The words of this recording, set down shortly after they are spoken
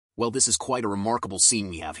Well, this is quite a remarkable scene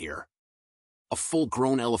we have here. A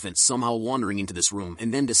full-grown elephant somehow wandering into this room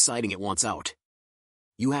and then deciding it wants out.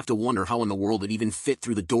 You have to wonder how in the world it even fit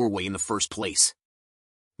through the doorway in the first place.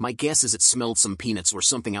 My guess is it smelled some peanuts or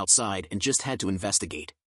something outside and just had to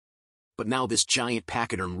investigate. But now this giant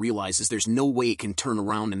pachyderm realizes there's no way it can turn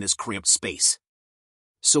around in this cramped space.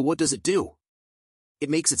 So what does it do?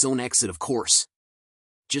 It makes its own exit, of course.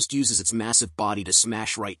 Just uses its massive body to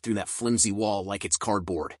smash right through that flimsy wall like it's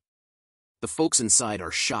cardboard. The folks inside are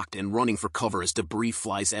shocked and running for cover as debris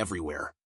flies everywhere.